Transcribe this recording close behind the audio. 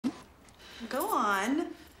go on.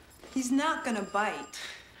 He's not gonna bite.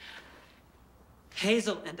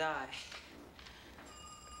 Hazel and I,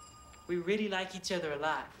 we really like each other a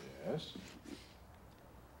lot. Yes?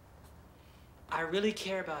 I really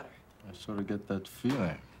care about her. I sort of get that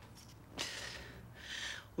feeling.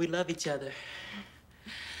 We love each other.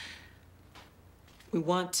 We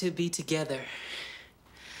want to be together.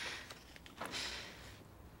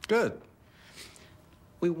 Good.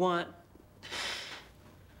 We want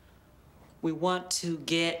to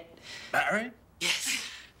get married? Yes.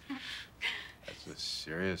 That's a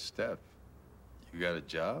serious step. You got a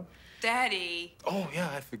job? Daddy. Oh, yeah,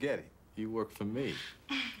 I forget it. You work for me.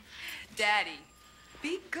 Daddy,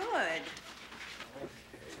 be good.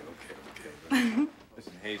 Okay.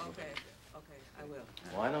 Listen, Hazel. Okay, I will.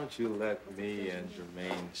 Why don't you let me and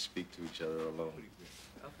Jermaine speak to each other alone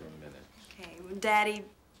for a minute? Okay, well, Daddy,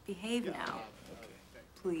 behave now. Okay.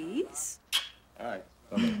 Please. All right.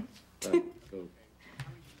 Come on. Right, go.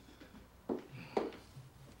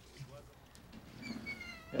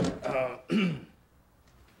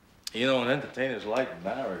 You know, an entertainer's life in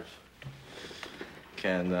marriage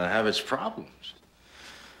can have its problems.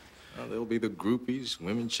 There'll be the groupies,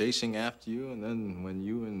 women chasing after you, and then when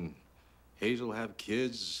you and Hazel have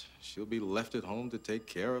kids, she'll be left at home to take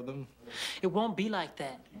care of them. It won't be like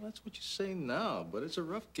that. Well, that's what you say now, but it's a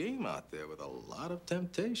rough game out there with a lot of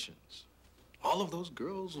temptations. All of those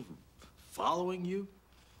girls following you,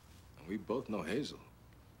 and we both know Hazel.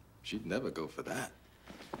 She'd never go for that.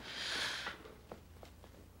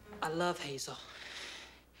 I love Hazel.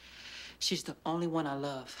 She's the only one I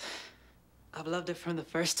love. I've loved her from the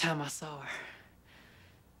first time I saw her.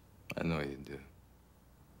 I know you do.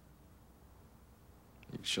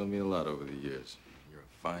 You've shown me a lot over the years. You're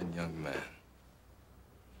a fine young man.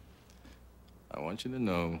 I want you to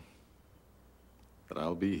know that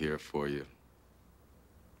I'll be here for you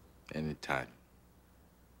anytime.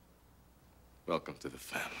 Welcome to the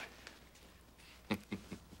family.